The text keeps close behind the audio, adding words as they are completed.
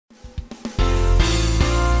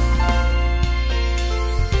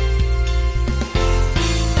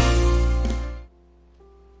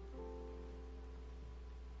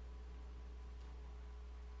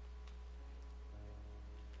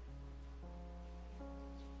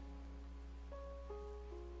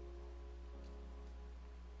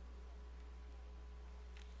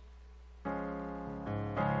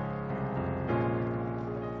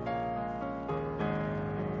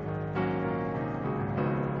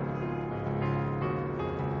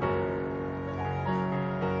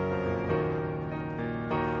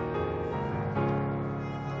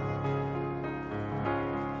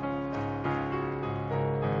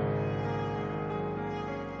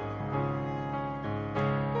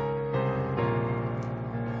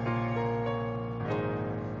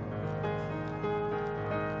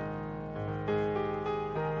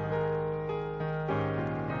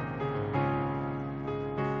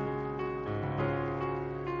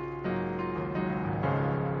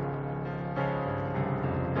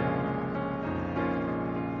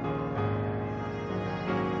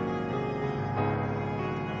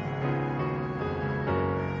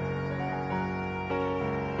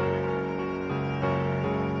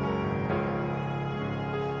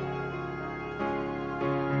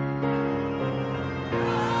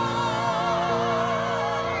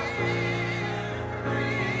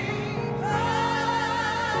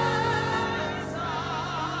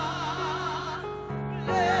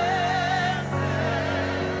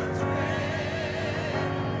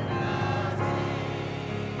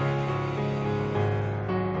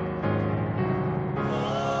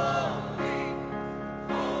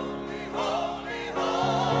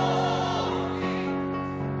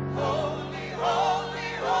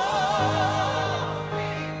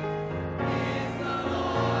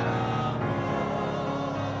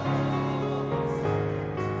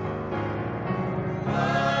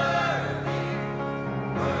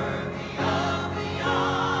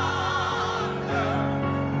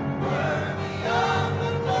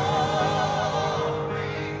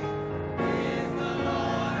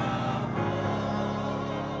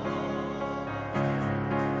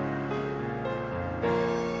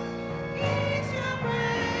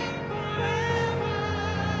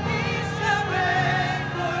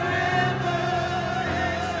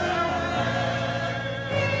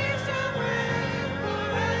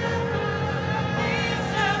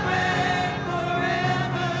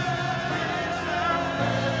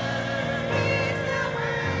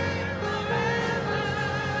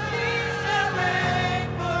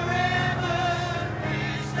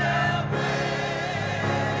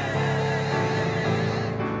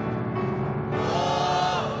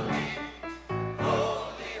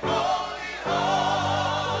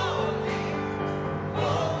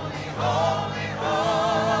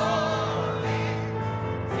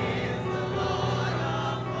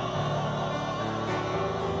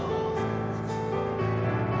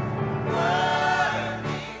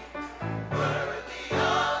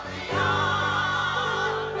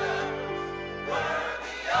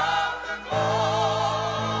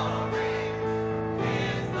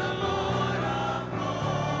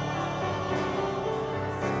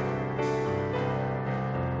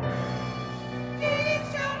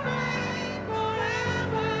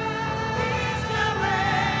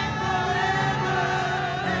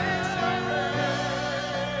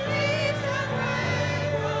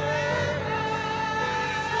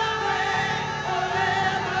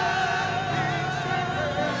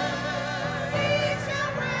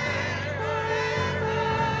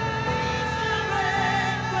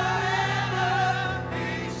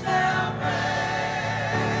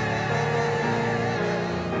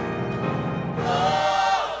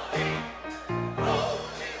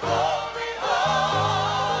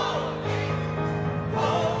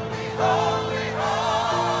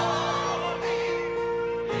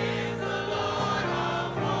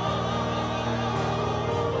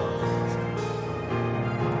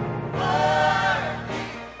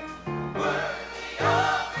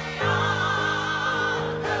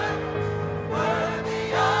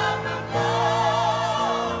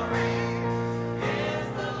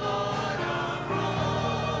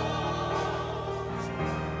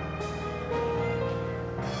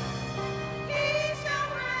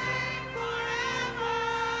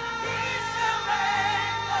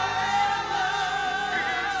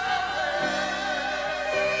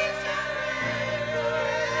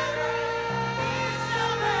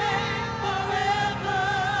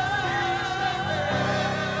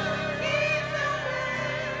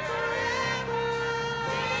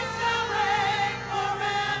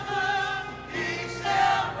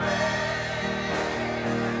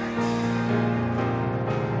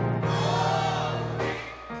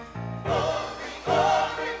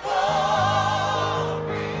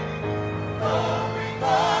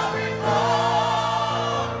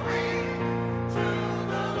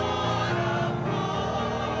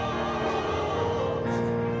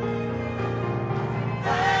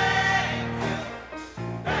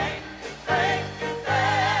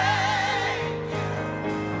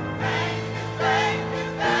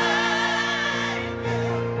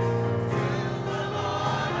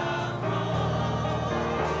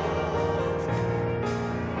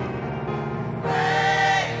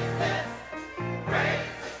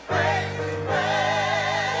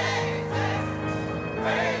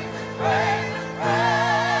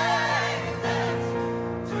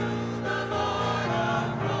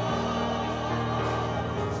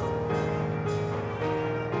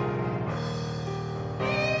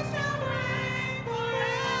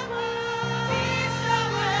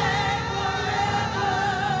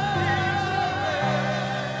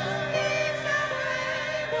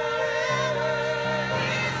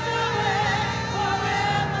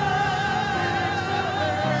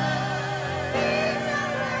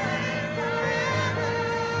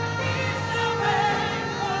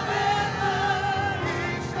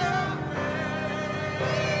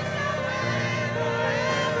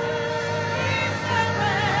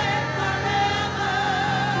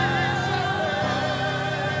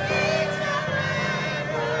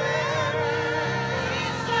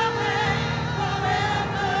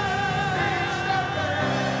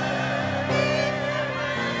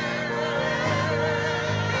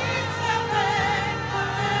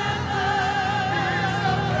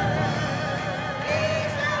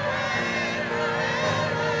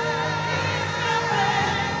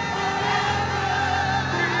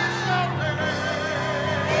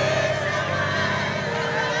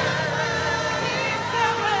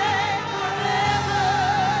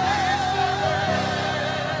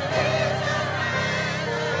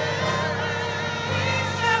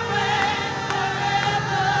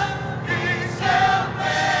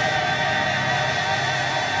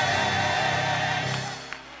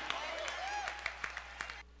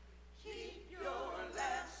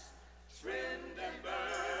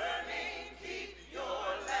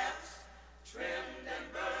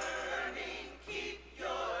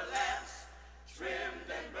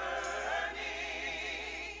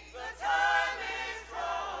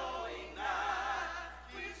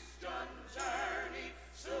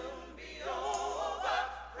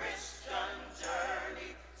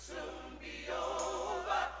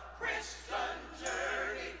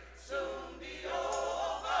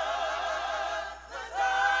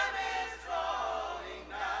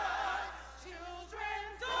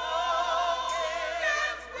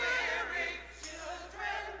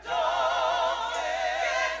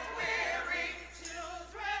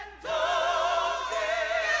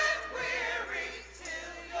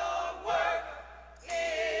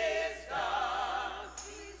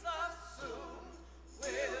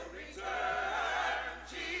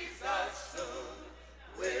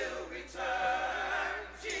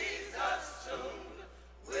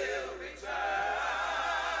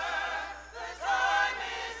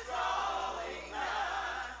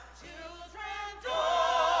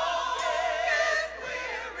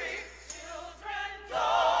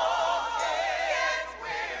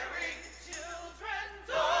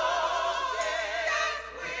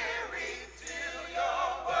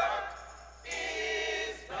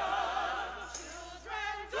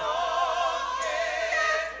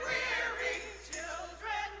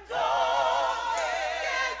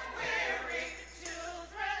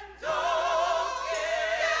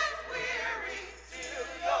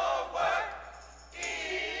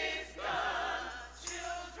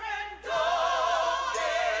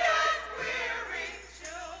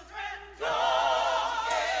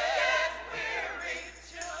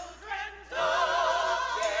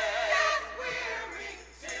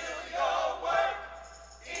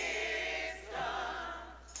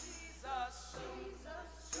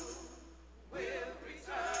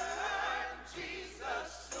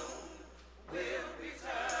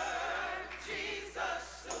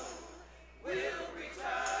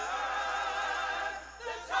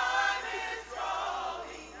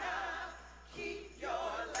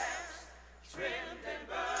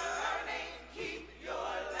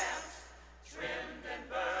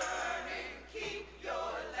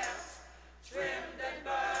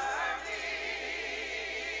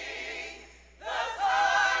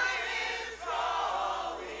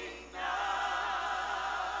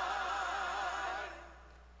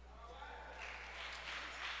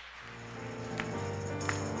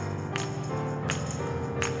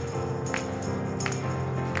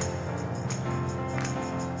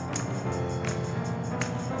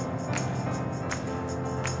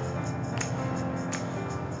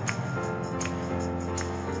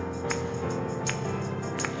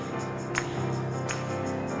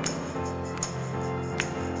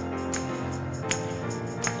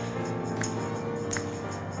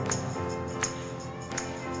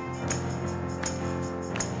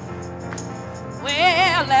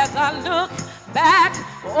I look back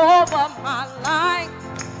over my life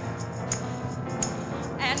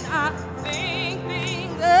and I think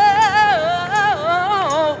things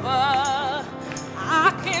over, I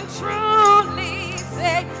can truly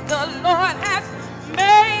say the Lord has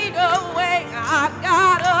made a way. I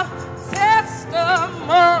got a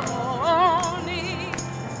testimony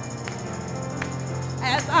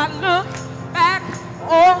as I look back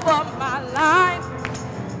over my life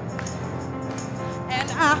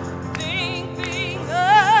and I think things over.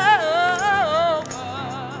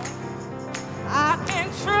 I can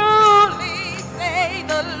truly say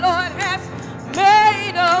the Lord has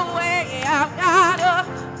made a way. I've got a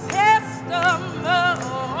testimony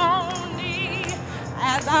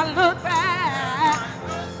as I look back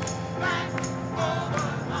over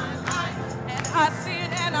my life and I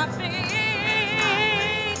sit and I think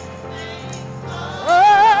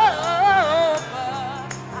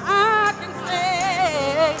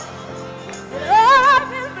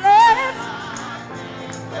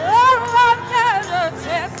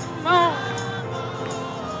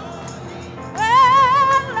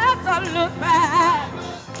look back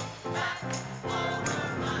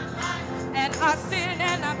and I sit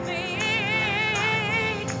and I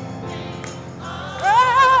think over.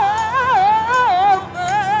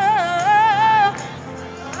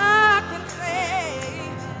 I can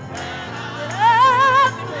say that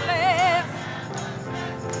I've been blessed.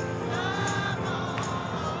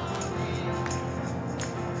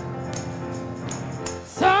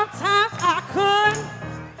 Sometimes I couldn't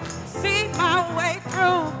see my way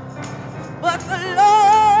through, but the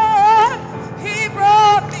Lord, He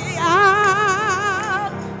brought me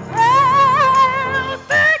out. Well,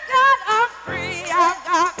 thank God I'm free. I've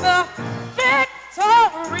got the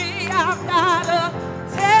victory. I've got a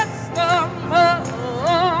testimony.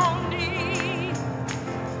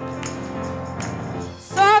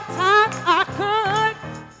 Sometimes I could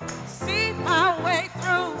see my way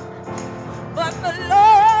through, but the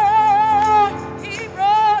Lord, He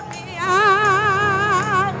brought me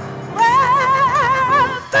out.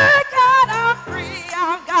 Thank God I'm free.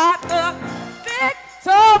 I've got the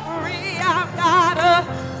victory. I've got a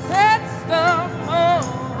testimony.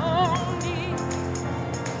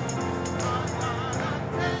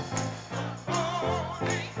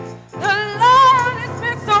 The Lord has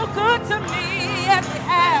been so good to me, yes He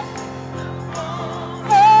has.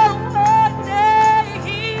 Oh, one day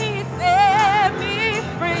He set me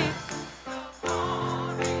free.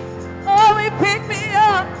 Oh, He picked me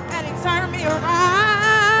up and He turned me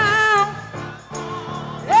around.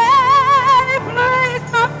 Yeah, He placed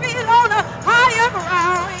my feet on a higher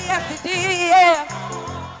ground. Yes, He did, yeah.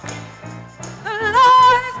 The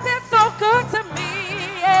Lord has been so good to me,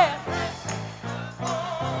 yeah.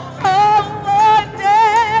 Oh, one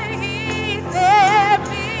day He set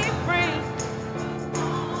me free.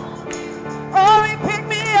 Oh, He picked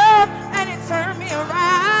me up and He turned me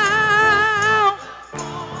around.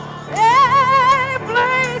 Yeah, He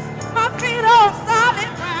placed my feet on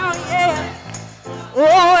solid ground, yeah.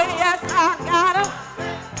 Oh, yes, I got him.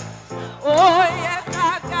 Oh, yes,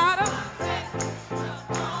 I got him.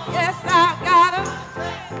 Yes, I got him.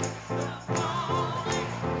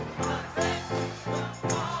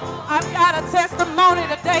 I've got a testimony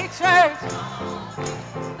today, church.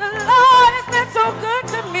 The Lord has been so good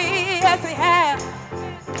to me, yes, He has.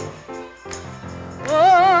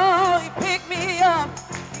 Oh, He picked me up,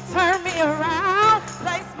 He turned me around,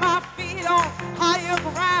 placed my feet on higher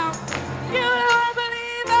ground. You don't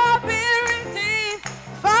believe I've been redeemed?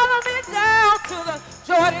 Follow me down to the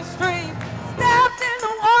Jordan stream. Stepped in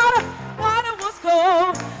the water, water was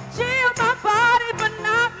cold. Chilled my body, but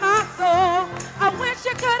not my soul. I wish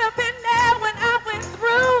you could have been there when I went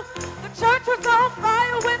through. The church was on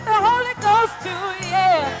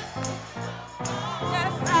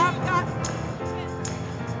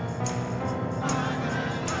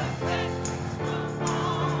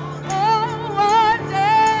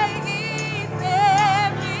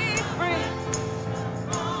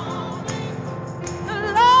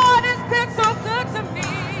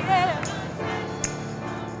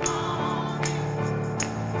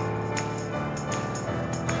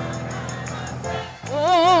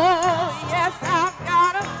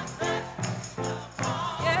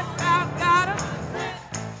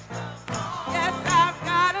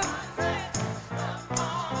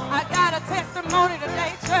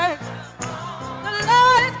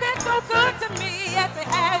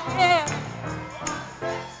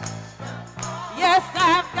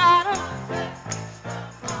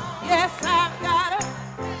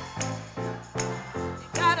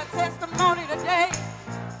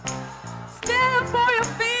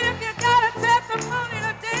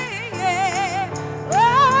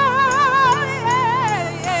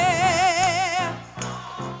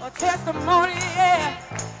testimony, yeah.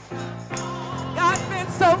 God's been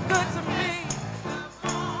so good to me.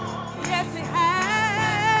 Yes, he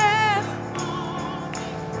has.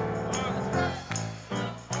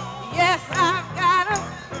 Yes, I've got him.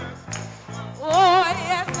 Oh,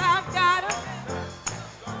 yes, I've got him.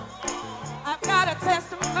 I've got a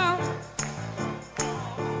testimony.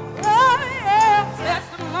 Oh, yeah,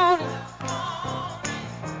 testimony.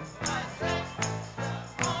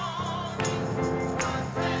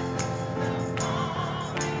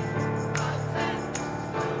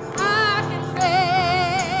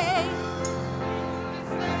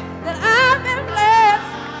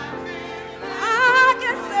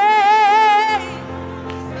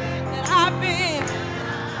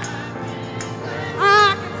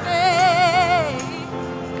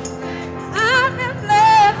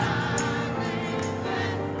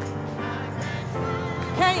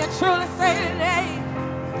 Truly say today,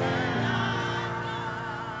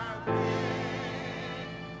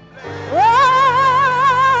 oh,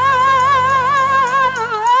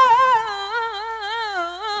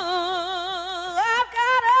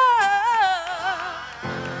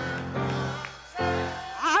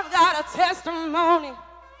 I've got a testimony.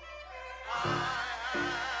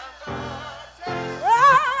 Oh,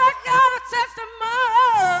 I got a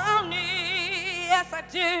testimony. Yes, I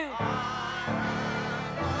do.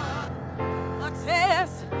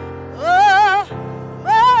 Test, oh,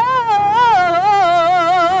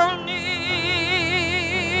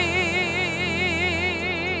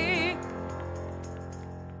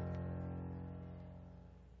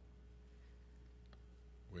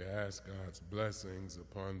 We ask God's blessings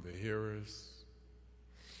upon the hearers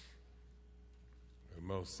and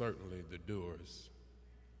most certainly the doers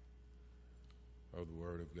of the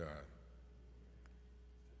Word of God.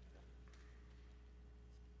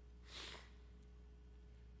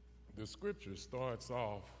 The scripture starts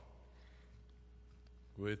off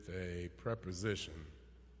with a preposition,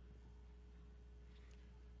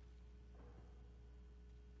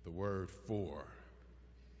 the word for.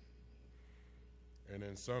 And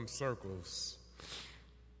in some circles,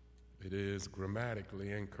 it is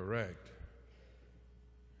grammatically incorrect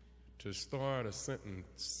to start a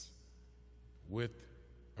sentence with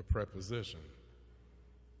a preposition,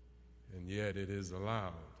 and yet it is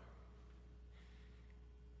allowed.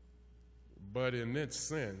 But in its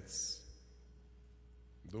sense,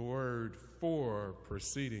 the word for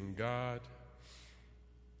preceding God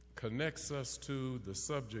connects us to the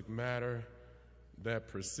subject matter that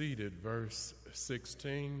preceded verse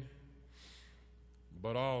 16,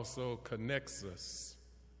 but also connects us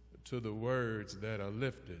to the words that are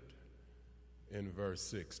lifted in verse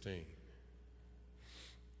 16.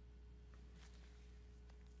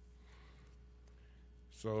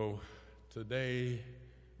 So today,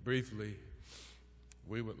 briefly,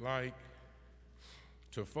 we would like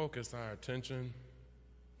to focus our attention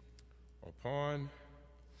upon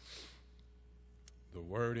the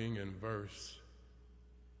wording in verse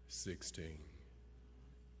 16.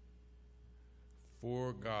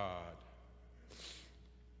 For God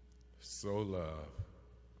so loved.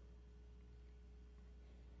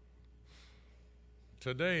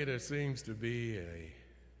 Today there seems to be a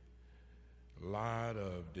lot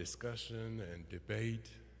of discussion and debate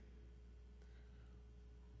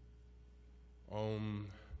on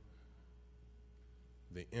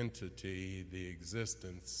the entity, the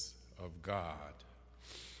existence of God.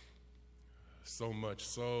 So much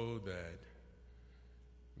so that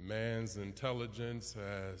man's intelligence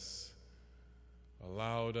has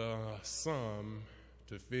allowed some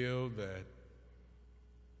to feel that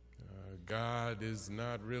God is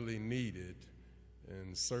not really needed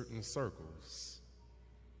in certain circles,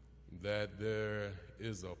 that there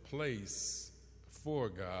is a place for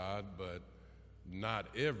God, but not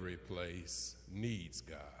every place needs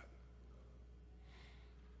God.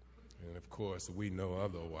 And of course, we know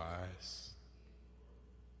otherwise.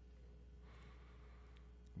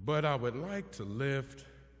 But I would like to lift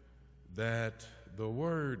that the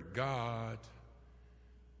word God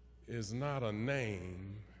is not a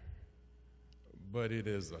name, but it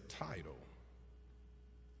is a title.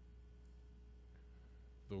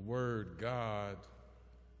 The word God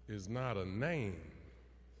is not a name,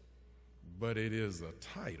 but it is a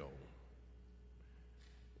title.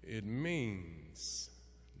 It means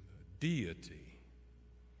deity,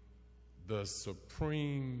 the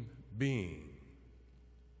supreme being,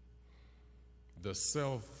 the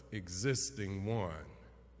self-existing one.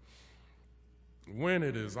 When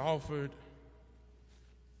it is offered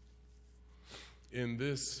in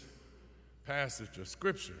this passage of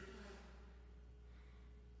Scripture,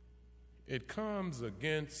 it comes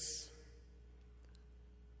against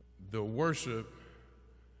the worship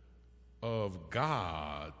of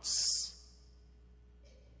gods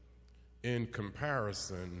in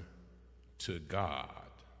comparison to God.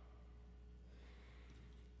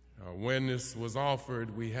 When this was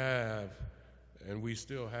offered, we have, and we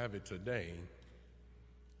still have it today,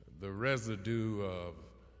 the residue of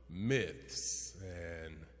myths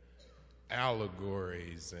and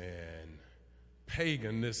allegories and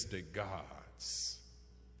paganistic gods.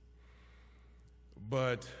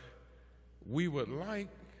 But we would like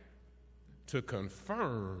to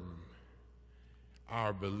confirm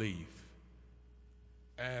our belief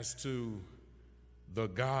as to the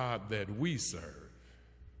God that we serve,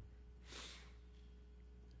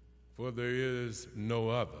 for there is no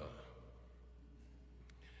other.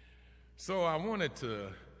 So I wanted to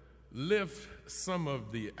lift some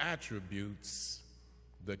of the attributes,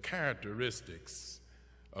 the characteristics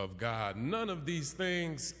of God. None of these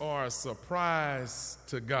things are a surprise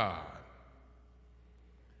to God.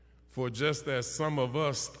 For just as some of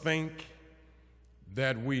us think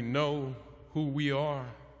that we know who we are,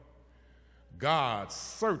 God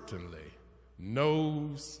certainly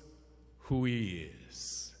knows who He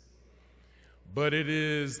is. But it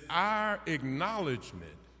is our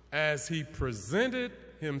acknowledgement as He presented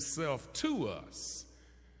Himself to us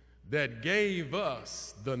that gave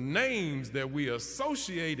us the names that we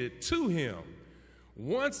associated to Him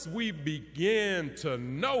once we begin to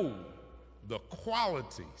know the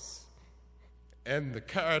qualities and the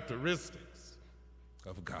characteristics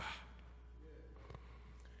of God.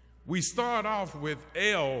 We start off with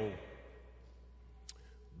El,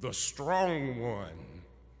 the strong one.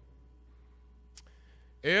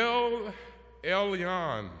 El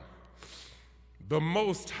Elyon, the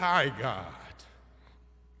Most High God.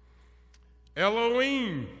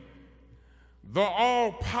 Elohim, the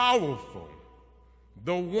all-powerful,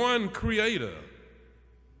 the one creator.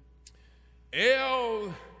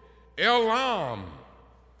 El Elam,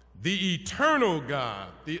 the eternal God,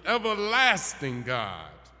 the everlasting God.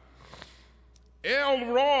 El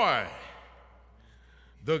Roi,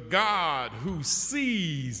 the God who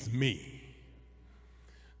sees me,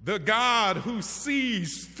 the God who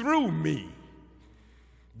sees through me,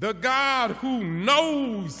 the God who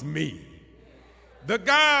knows me, the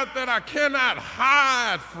God that I cannot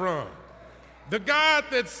hide from, the God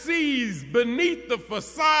that sees beneath the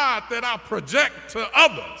facade that I project to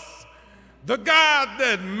others, the God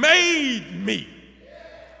that made me.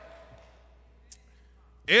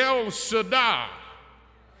 El Shaddai,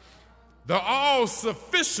 the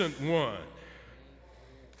all-sufficient one.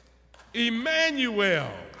 Emmanuel,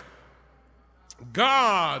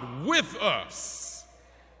 God with us.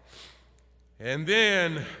 And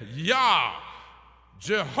then Yah,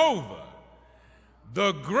 Jehovah,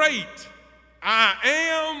 the great I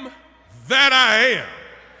am that I am.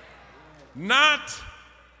 Not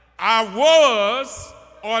I was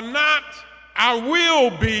or not I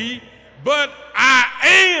will be, but I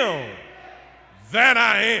am that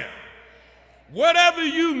I am. Whatever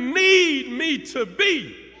you need me to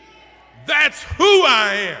be, that's who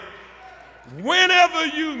I am. Whenever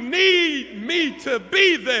you need me to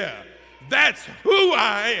be there, that's who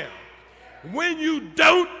I am. When you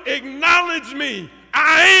don't acknowledge me,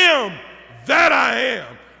 I am that I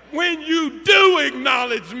am. When you do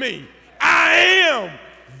acknowledge me, I am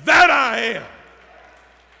that I am.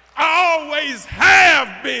 I always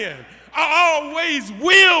have been. I always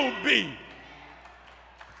will be.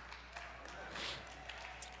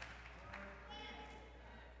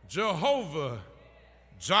 Jehovah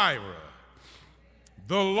Jireh,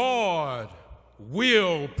 the Lord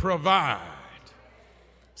will provide.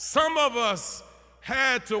 Some of us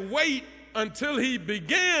had to wait until He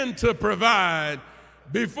began to provide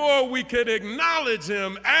before we could acknowledge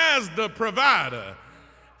Him as the provider.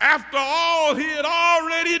 After all He had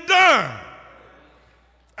already done,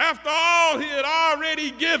 after all He had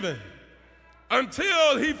already given,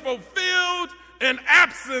 until He fulfilled an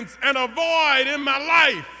absence and a void in my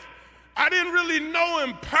life. I didn't really know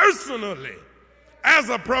Him personally as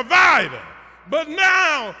a provider, but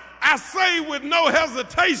now I say with no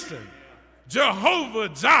hesitation, Jehovah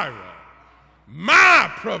Jireh,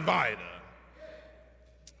 my provider.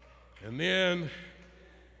 And then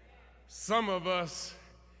some of us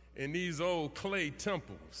in these old clay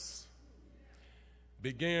temples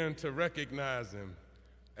began to recognize Him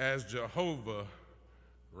as Jehovah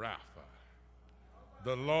Rapha,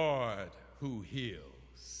 the Lord who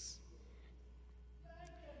heals.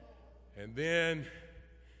 And then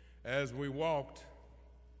as we walked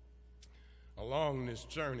along this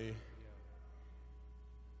journey,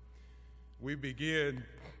 we began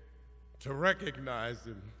to recognize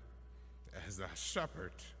Him as our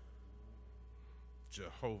shepherd,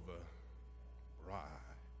 Jehovah Rai.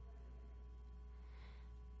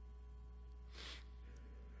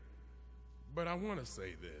 But I want to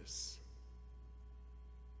say this.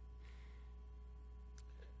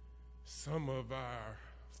 Some of our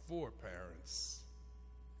foreparents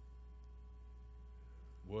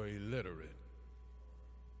were illiterate,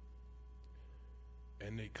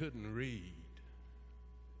 and they couldn't read.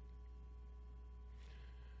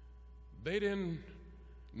 They didn't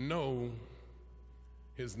know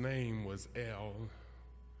his name was El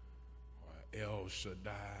or El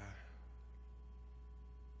Shaddai.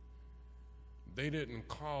 They didn't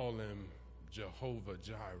call him Jehovah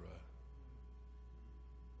Jireh.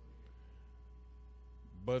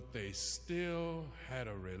 But they still had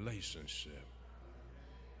a relationship.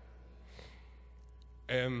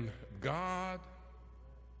 And God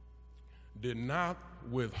did not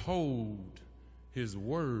withhold his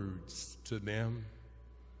words to them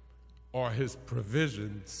or his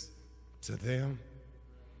provisions to them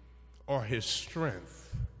or his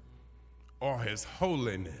strength or his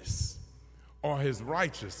holiness or his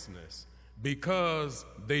righteousness because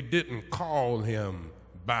they didn't call him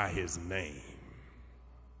by his name.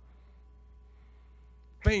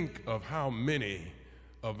 Think of how many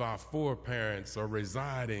of our foreparents are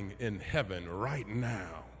residing in heaven right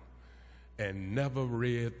now and never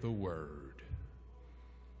read the word,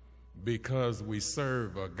 because we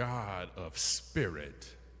serve a God of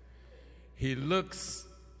spirit. He looks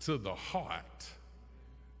to the heart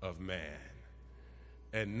of man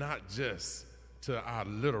and not just to our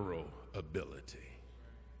literal ability.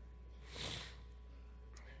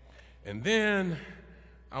 And then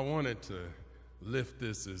I wanted to lift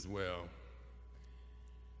this as well.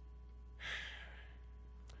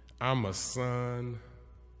 I'm a son,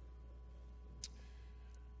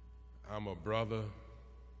 I'm a brother,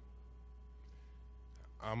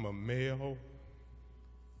 I'm a male,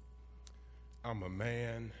 I'm a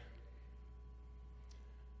man,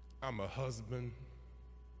 I'm a husband,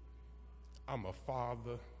 I'm a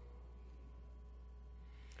father,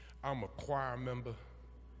 I'm a choir member,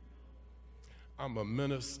 I'm a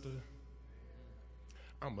minister,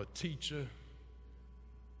 I'm a teacher,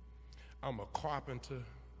 I'm a carpenter,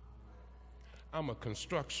 I'm a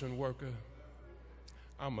construction worker,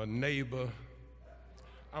 I'm a neighbor,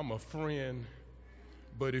 I'm a friend,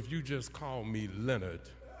 but if you just call me Leonard,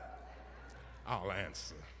 I'll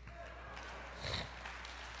answer.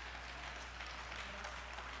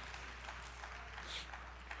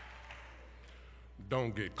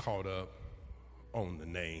 Don't get caught up on the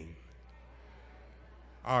name.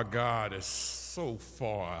 Our God is so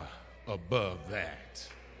far above that.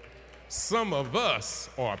 Some of us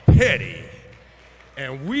are petty,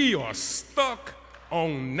 and we are stuck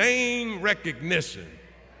on name recognition.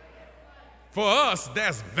 For us,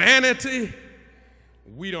 that's vanity.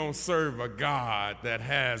 We don't serve a God that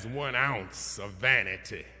has 1 ounce of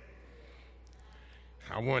vanity.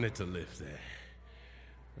 I wanted to lift that.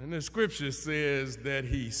 And the scripture says that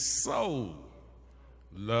he so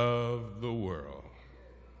loved the world.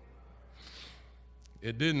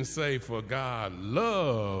 It didn't say for God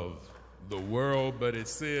loved the world, but it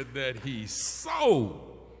said that he so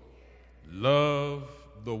loved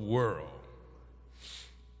the world.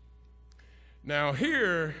 Now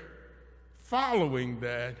here, following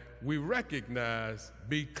that, we recognize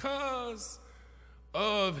because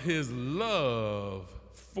of his love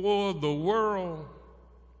for the world,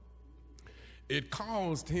 it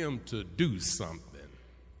caused him to do something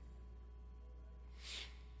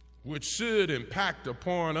which should impact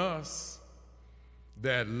upon us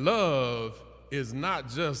that love is not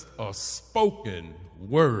just a spoken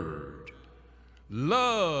word.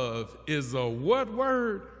 Love is a what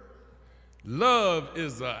word? Love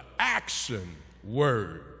is an action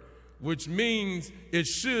word, which means it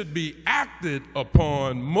should be acted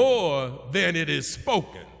upon more than it is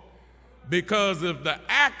spoken. Because if the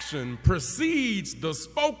action precedes the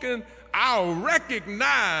spoken, I'll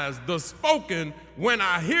recognize the spoken when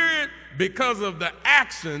I hear it because of the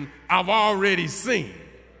action I've already seen.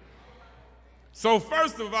 So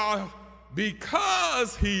first of all,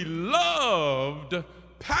 because he loved,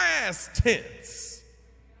 past tense.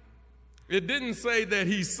 It didn't say that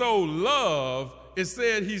he so loved, it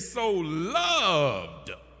said he so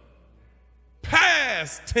loved,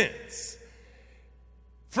 past tense.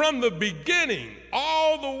 From the beginning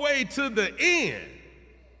all the way to the end.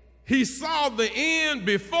 He saw the end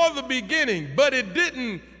before the beginning, but it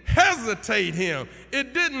didn't hesitate him.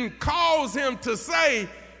 It didn't cause him to say,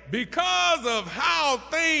 because of how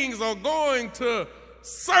things are going to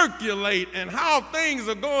circulate and how things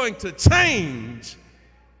are going to change,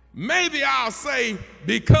 Maybe I'll say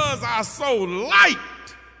because I so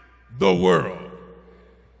liked the world.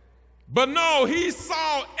 But no, he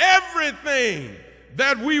saw everything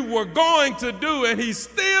that we were going to do, and he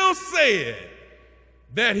still said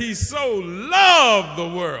that he so loved the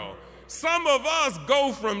world. Some of us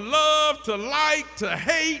go from love to like to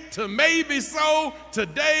hate to maybe so,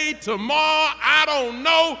 today, tomorrow, I don't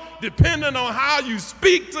know, depending on how you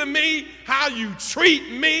speak to me, how you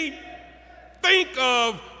treat me. Think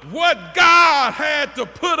of what God had to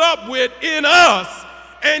put up with in us,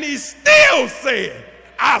 and he still said,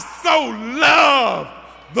 I so love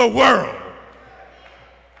the world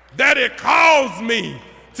that it caused me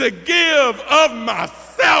to give of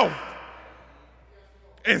myself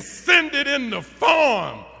and send it in the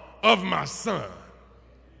form of my son.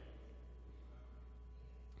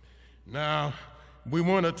 Now, we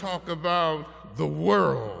want to talk about the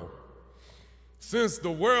world. Since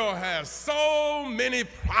the world has so many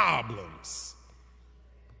problems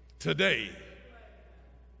today,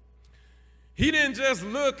 he didn't just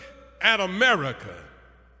look at America,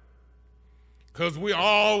 because we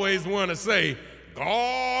always want to say,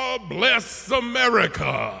 God bless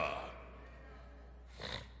America.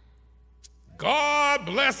 God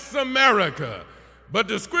bless America. But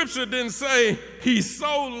the scripture didn't say he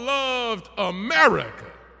so loved America,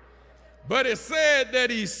 but it said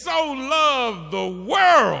that he so loved the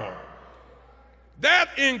world. That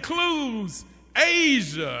includes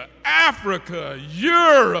Asia, Africa,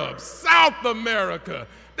 Europe, South America.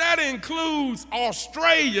 That includes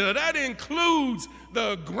Australia. That includes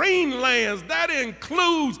the Greenlands. That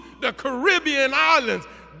includes the Caribbean islands.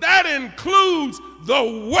 That includes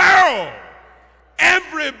the world.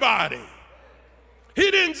 Everybody. He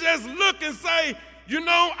didn't just look and say, you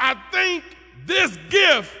know, I think this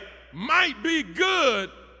gift might be good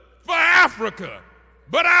for Africa,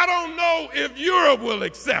 but I don't know if Europe will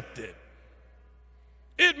accept it.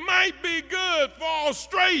 It might be good for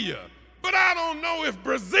Australia, but I don't know if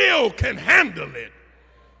Brazil can handle it.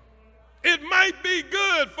 It might be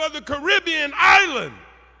good for the Caribbean island,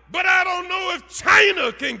 but I don't know if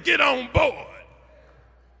China can get on board.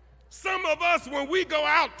 Some of us, when we go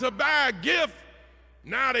out to buy a gift,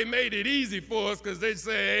 now they made it easy for us because they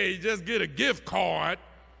say, hey, just get a gift card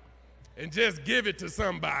and just give it to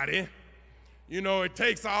somebody. You know, it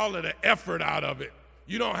takes all of the effort out of it.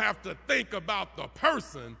 You don't have to think about the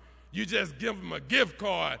person. You just give them a gift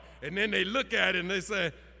card, and then they look at it and they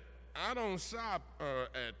say, I don't shop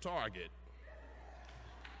at Target.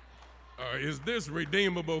 Is this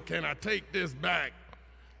redeemable? Can I take this back?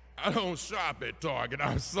 I don't shop at Target.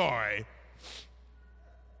 I'm sorry.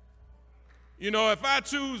 You know, if I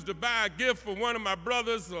choose to buy a gift for one of my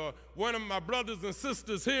brothers or one of my brothers and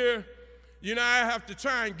sisters here, you know, I have to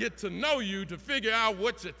try and get to know you to figure out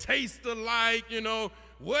what your tastes are like, you know,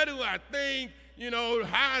 what do I think, you know,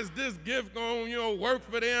 how is this gift going to, you know, work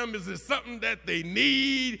for them? Is it something that they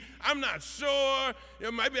need? I'm not sure. You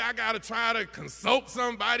know, maybe I got to try to consult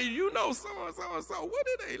somebody. You know, so-and-so, what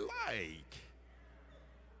do they like?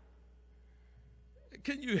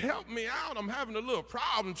 Can you help me out? I'm having a little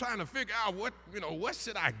problem trying to figure out what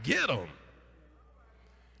should I get them?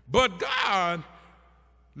 But God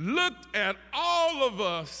looked at all of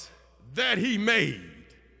us that he made,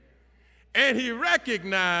 and he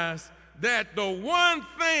recognized that the one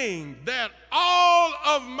thing that all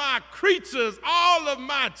of my creatures, all of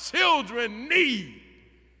my children need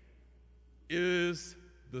is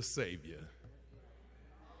the Savior.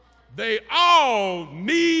 They all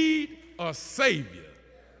need a Savior.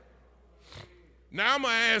 Now I'm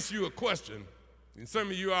going to ask you a question, and some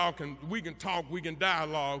of you all we can talk, we can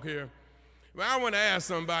dialogue here. But I want to ask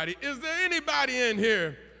somebody, is there anybody in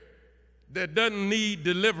here that doesn't need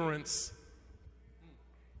deliverance?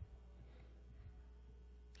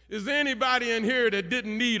 Is there anybody in here that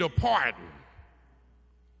didn't need a pardon?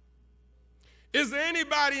 Is there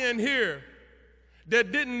anybody in here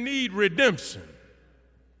that didn't need redemption?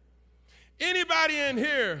 Anybody in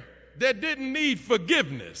here that didn't need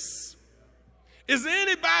forgiveness? Is there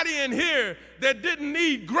anybody in here that didn't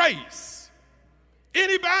need grace?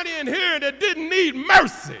 Anybody in here that didn't need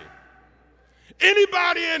mercy?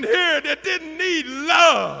 Anybody in here that didn't need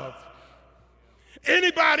love?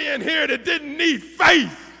 Anybody in here that didn't need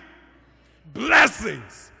faith,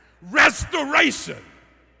 blessings, restoration?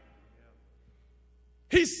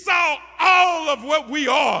 He saw all of what we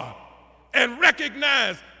are and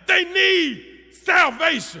recognized they need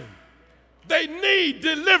salvation. They need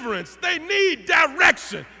deliverance. They need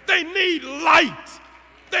direction. They need light.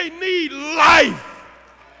 They need life.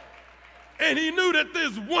 And he knew that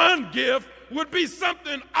this one gift would be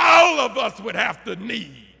something all of us would have to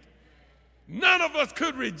need. None of us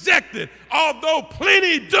could reject it, although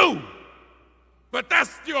plenty do. But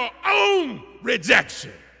that's your own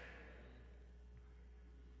rejection.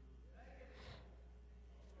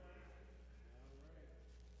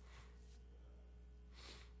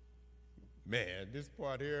 Man, this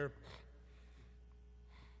part here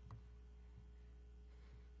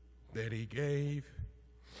that he gave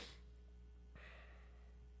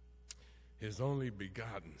his only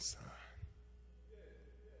begotten Son.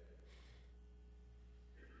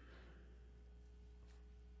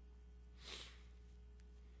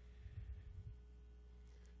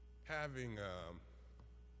 Having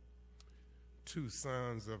two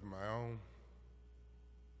sons of my own,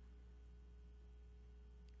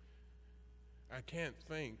 I can't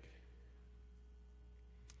think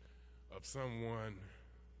of someone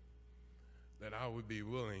that I would be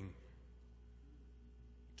willing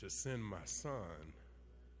to send my son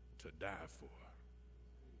to die for.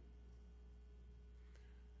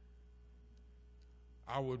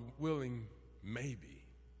 I would willing maybe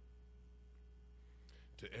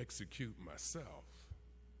to execute myself.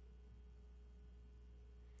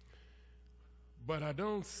 But I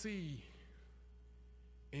don't see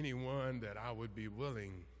anyone that I would be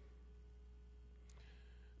willing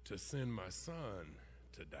to send my son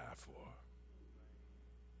to die for.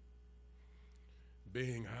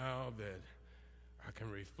 Being how that I can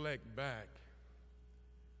reflect back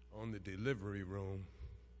on the delivery room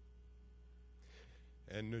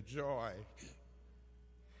and the joy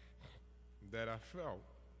that I felt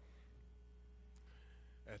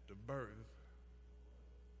at the birth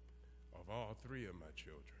of all three of my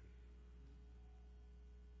children.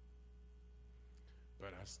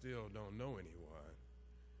 But I still don't know anyone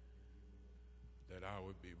that I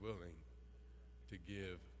would be willing to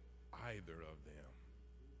give either of them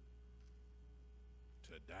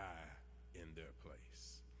to die in their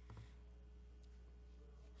place.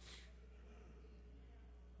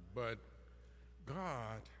 But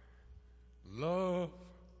God loved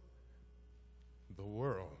the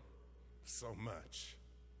world so much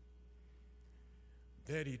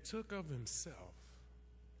that he took of himself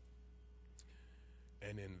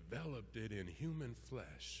and enveloped it in human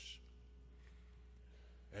flesh.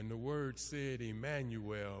 And the word said,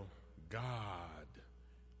 Emmanuel, God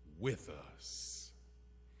with us.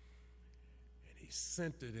 And he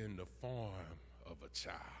sent it in the form of a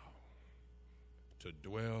child to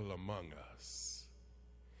dwell among us.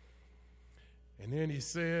 And then he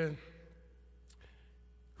said,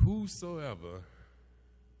 whosoever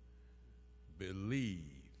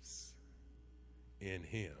believes in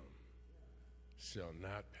him shall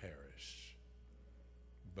not perish,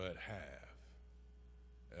 but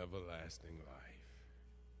have everlasting life.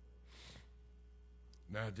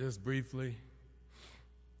 Now, just briefly,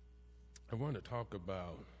 I want to talk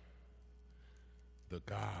about the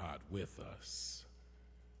God with us.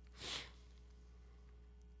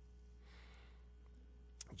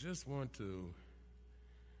 I just want to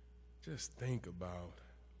think about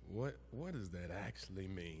what does that actually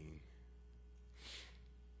mean?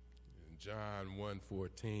 John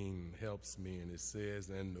 1:14 helps me, and it says,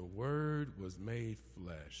 and the Word was made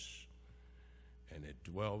flesh, and it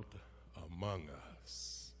dwelt among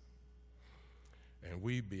us. And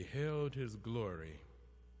we beheld his glory,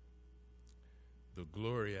 the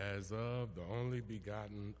glory as of the only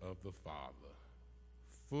begotten of the Father,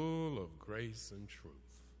 full of grace and truth.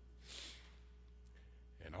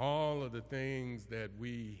 And all of the things that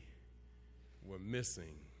we were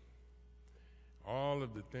missing, all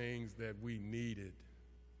of the things that we needed,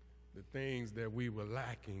 the things that we were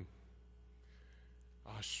lacking,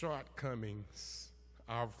 our shortcomings,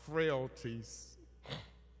 our frailties,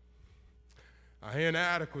 our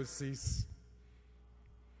inadequacies,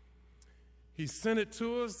 he sent it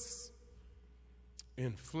to us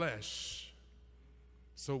in flesh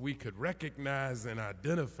so we could recognize and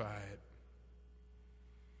identify it.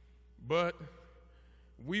 But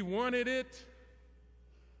we wanted it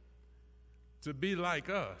to be like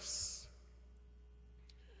us.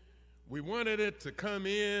 We wanted it to come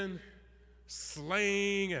in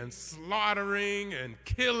slaying and slaughtering and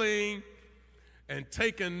killing and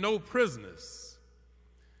taking no prisoners.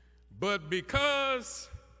 But because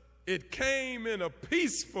it came in a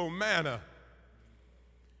peaceful manner,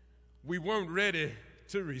 we weren't ready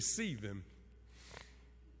to receive him.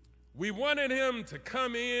 We wanted him to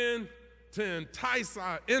come in to entice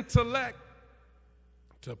our intellect,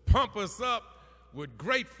 to pump us up with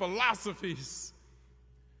great philosophies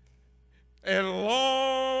and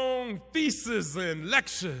long theses and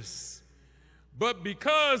lectures. But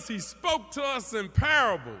because he spoke to us in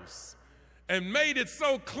parables and made it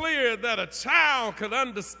so clear that a child could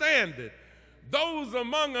understand it, those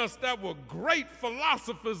among us that were great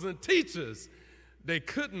philosophers and teachers, they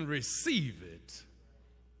couldn't receive it.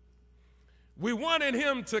 We wanted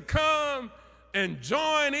him to come and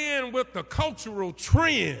join in with the cultural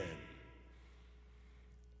trend.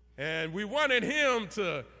 And we wanted him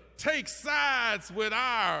to take sides with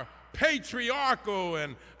our patriarchal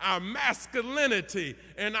and our masculinity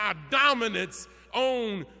and our dominance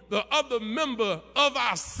on the other member of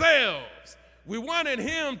ourselves. We wanted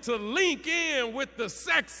him to link in with the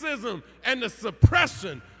sexism and the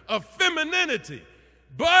suppression of femininity.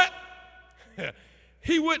 But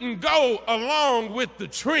he wouldn't go along with the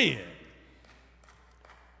trend.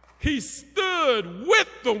 He stood with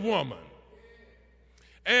the woman.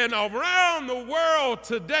 And around the world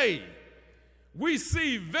today, we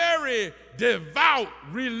see very devout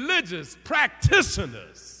religious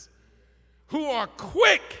practitioners who are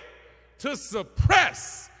quick to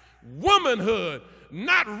suppress womanhood,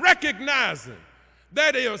 not recognizing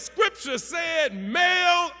that a scripture said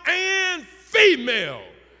male and female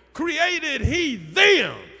created he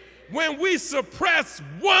them. When we suppress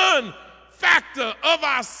one factor of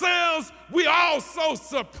ourselves, we also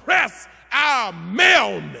suppress our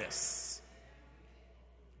maleness.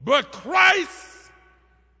 But Christ,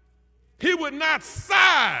 he would not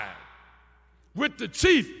side with the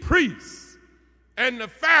chief priests and the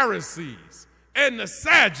Pharisees and the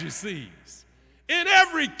Sadducees. In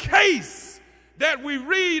every case that we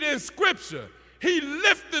read in Scripture, he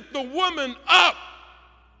lifted the woman up.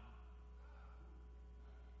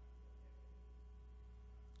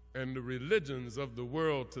 And the religions of the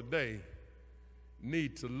world today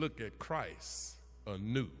need to look at Christ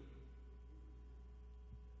anew.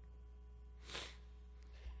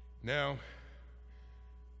 Now,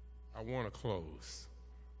 I want to close.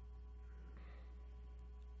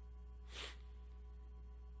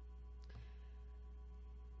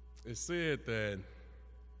 It said that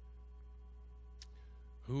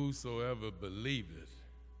whosoever believeth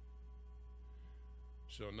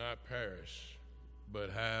shall not perish,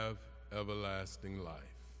 but have everlasting life.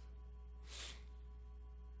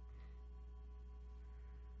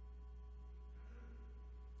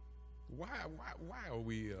 Why are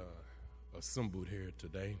we assembled here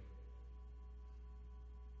today?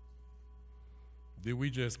 Did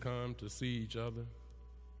we just come to see each other?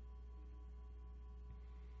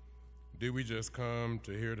 Did we just come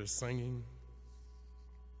to hear the singing?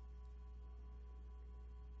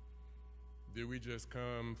 Did we just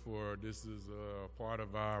come for, this is a part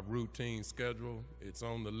of our routine schedule, it's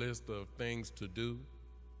on the list of things to do?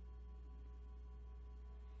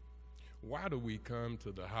 Why do we come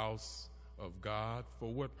to the house of God?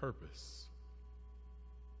 For what purpose?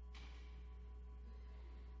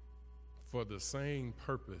 For the same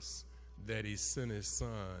purpose that he sent his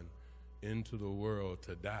son into the world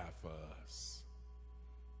to die for us,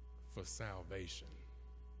 for salvation,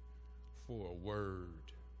 for a word,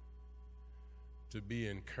 to be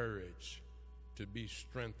encouraged, to be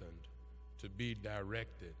strengthened, to be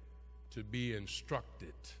directed, to be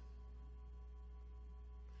instructed.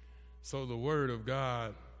 So the word of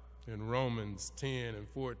God in Romans 10 and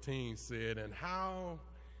 14 said, and how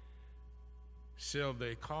shall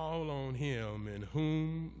they call on him in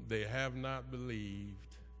whom they have not believed?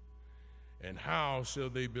 And how shall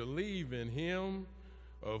they believe in him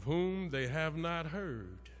of whom they have not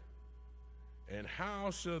heard? And how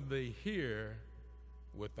shall they hear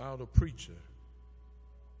without a preacher?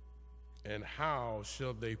 And how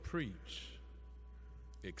shall they preach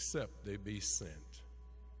except they be sent?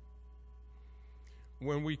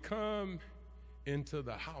 When we come into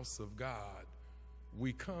the house of God,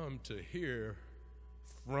 we come to hear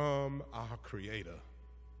from our Creator.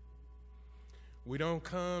 We don't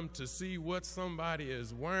come to see what somebody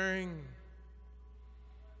is wearing.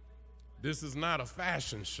 This is not a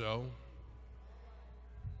fashion show.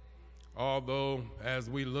 Although, as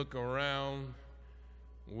we look around,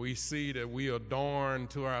 we see that we adorn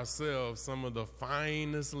to ourselves some of the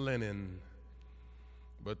finest linen.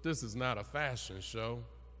 But this is not a fashion show.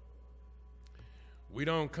 We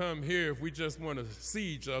don't come here if we just want to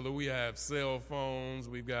see each other. We have cell phones,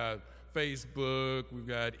 we've got Facebook, we've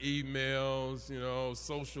got emails,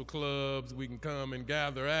 social clubs we can come and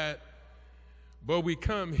gather at. But we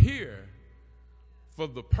come here for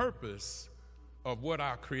the purpose of what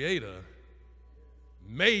our Creator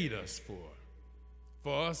made us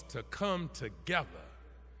for us to come together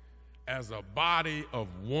as a body of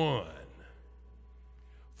one,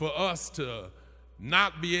 for us to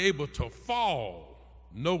not be able to fall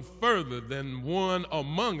no further than one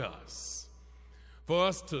among us, for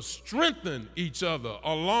us to strengthen each other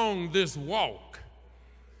along this walk,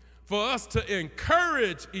 for us to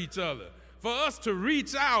encourage each other, for us to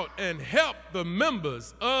reach out and help the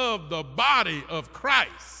members of the body of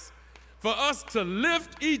Christ, for us to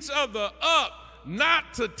lift each other up,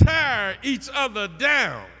 not to tear each other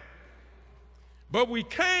down. But we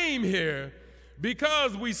came here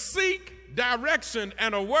because we seek direction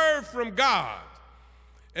and a word from God.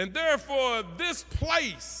 And therefore, this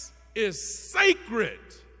place is sacred.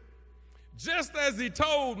 Just as he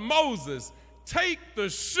told Moses, take the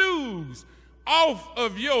shoes off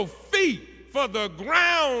of your feet, for the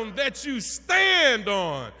ground that you stand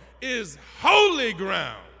on is holy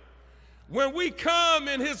ground. When we come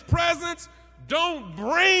in his presence, don't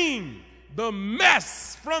bring the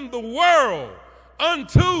mess from the world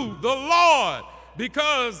unto the Lord,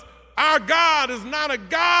 because our God is not a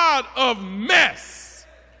God of mess.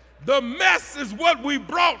 The mess is what we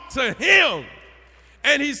brought to him.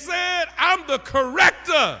 And he said, I'm the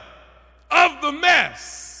corrector of the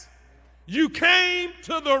mess. You came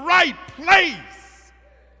to the right place.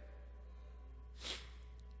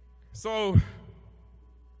 So,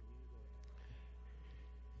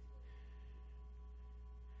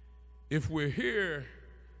 if we're here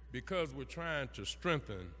because we're trying to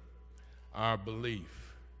strengthen our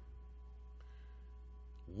belief,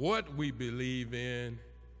 what we believe in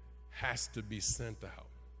has to be sent out.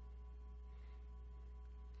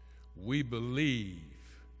 We believe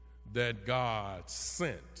that God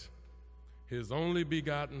sent his only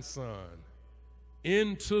begotten Son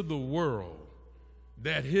into the world,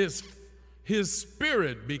 that his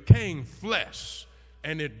spirit became flesh,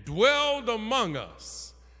 and it dwelled among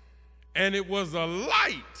us, and it was a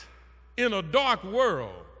light in a dark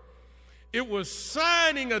world. It was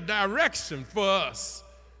shining a direction for us,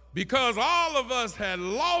 because all of us had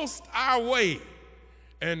lost our way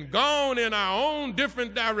and gone in our own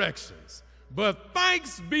different directions. But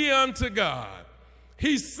thanks be unto God,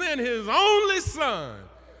 he sent his only Son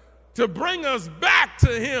to bring us back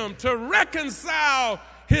to him, to reconcile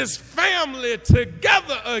his family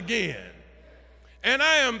together again. And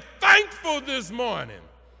I am thankful this morning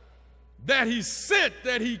that he sent,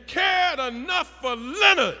 that he cared enough for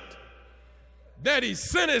Leonard, that he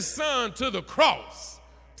sent his Son to the cross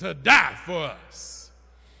to die for us.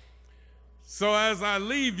 So as I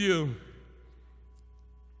leave you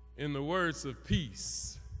in the words of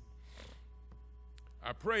peace,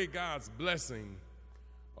 I pray God's blessing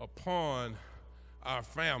upon our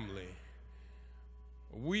family.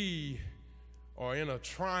 We are in a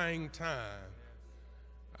trying time.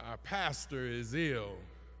 Our pastor is ill.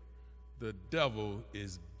 The devil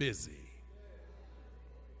is busy.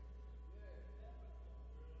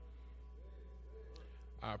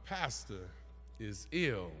 Our pastor is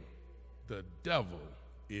ill. The devil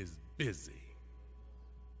is busy.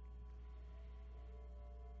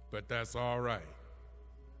 But that's all right.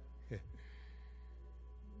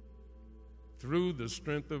 Through the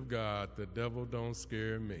strength of God, the devil don't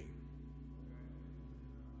scare me.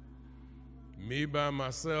 Me by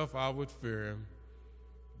myself, I would fear him.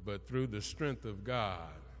 But through the strength of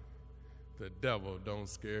God, the devil don't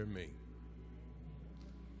scare me.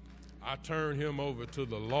 I turn him over to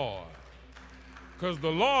the Lord, because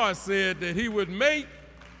the Lord said that he would make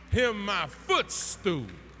him my footstool.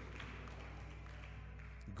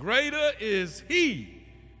 Greater is he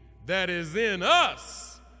that is in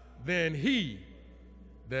us than he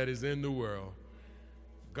that is in the world.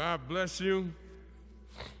 God bless you,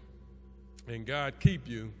 and God keep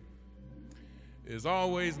you, is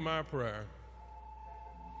always my prayer.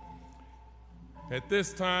 At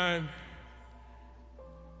this time,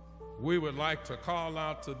 we would like to call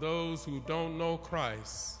out to those who don't know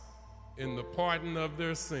Christ in the pardon of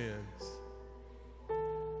their sins,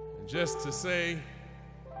 and just to say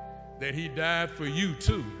that he died for you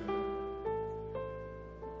too.